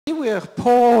we were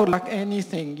poor like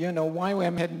anything, you know,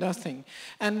 YWAM had nothing.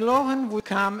 And Lauren would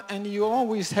come, and you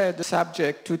always had a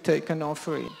subject to take an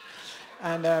offering.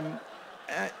 And,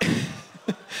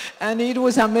 and it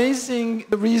was amazing,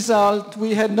 the result.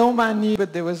 We had no money,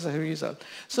 but there was a result.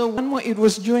 So it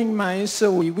was during my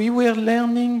SOE. We were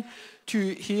learning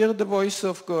to hear the voice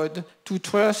of God, to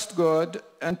trust God,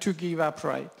 and to give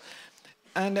upright.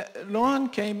 And Lauren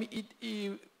came,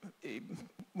 he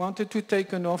wanted to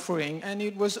take an offering, and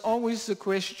it was always the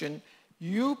question,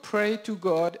 you pray to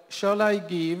God, shall I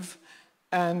give?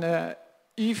 And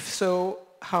if so,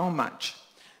 how much?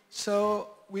 So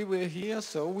we were here,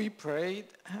 so we prayed.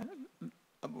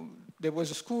 There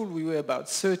was a school, we were about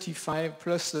 35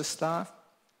 plus the staff.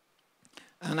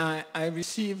 And I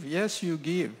received, yes, you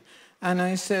give. And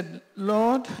I said,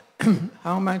 Lord,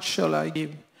 how much shall I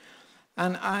give?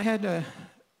 And I had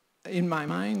in my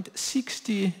mind,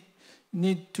 60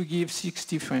 need to give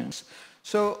 60 francs.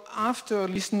 So after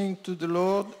listening to the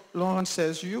Lord, Lauren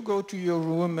says, you go to your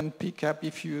room and pick up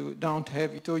if you don't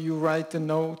have it, or you write a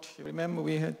note. Remember,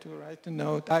 we had to write a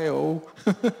note, I owe.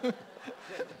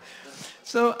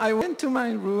 So I went to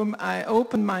my room, I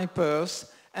opened my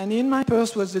purse, and in my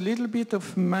purse was a little bit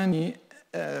of money,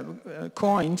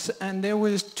 coins, and there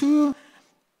was two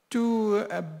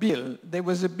bills. There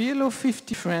was a bill of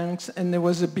 50 francs, and there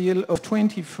was a bill of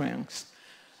 20 francs.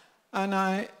 And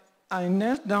I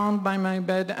knelt down by my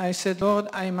bed. I said, Lord,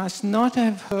 I must not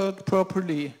have heard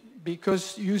properly,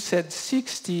 because you said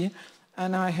 60,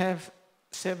 and I have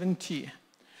 70.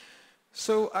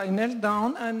 So I knelt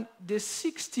down, and the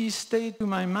 60 stayed to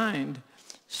my mind.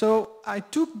 So I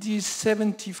took these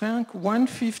 70 francs, one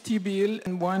 50 bill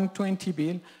and one 20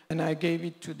 bill, and I gave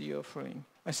it to the offering.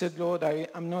 I said, Lord,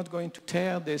 I'm not going to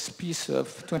tear this piece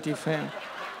of 20 francs.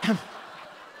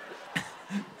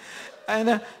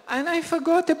 And I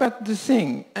forgot about the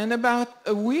thing. And about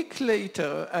a week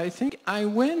later, I think, I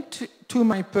went to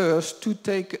my purse to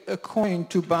take a coin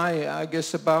to buy, I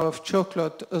guess, a bar of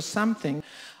chocolate or something.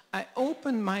 I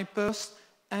opened my purse,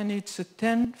 and it's a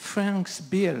 10 francs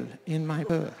bill in my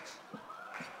purse.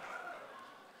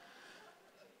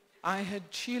 I had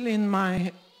chill in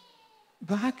my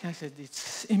back. I said,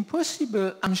 it's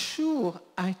impossible. I'm sure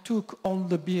I took all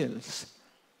the bills.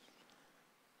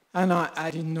 And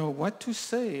I didn't know what to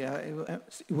say.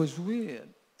 It was weird.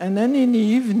 And then in the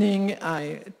evening,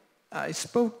 I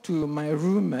spoke to my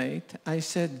roommate. I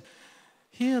said,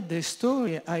 here, this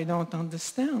story I don't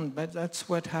understand, but that's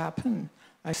what happened.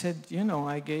 I said, you know,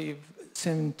 I gave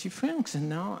 70 francs, and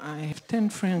now I have 10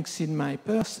 francs in my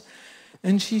purse.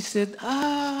 And she said,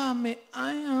 I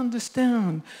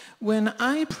understand. When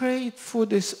I prayed for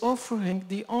this offering,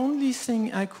 the only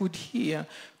thing I could hear,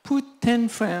 put 10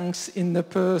 francs in the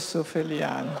purse of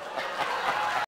Eliane.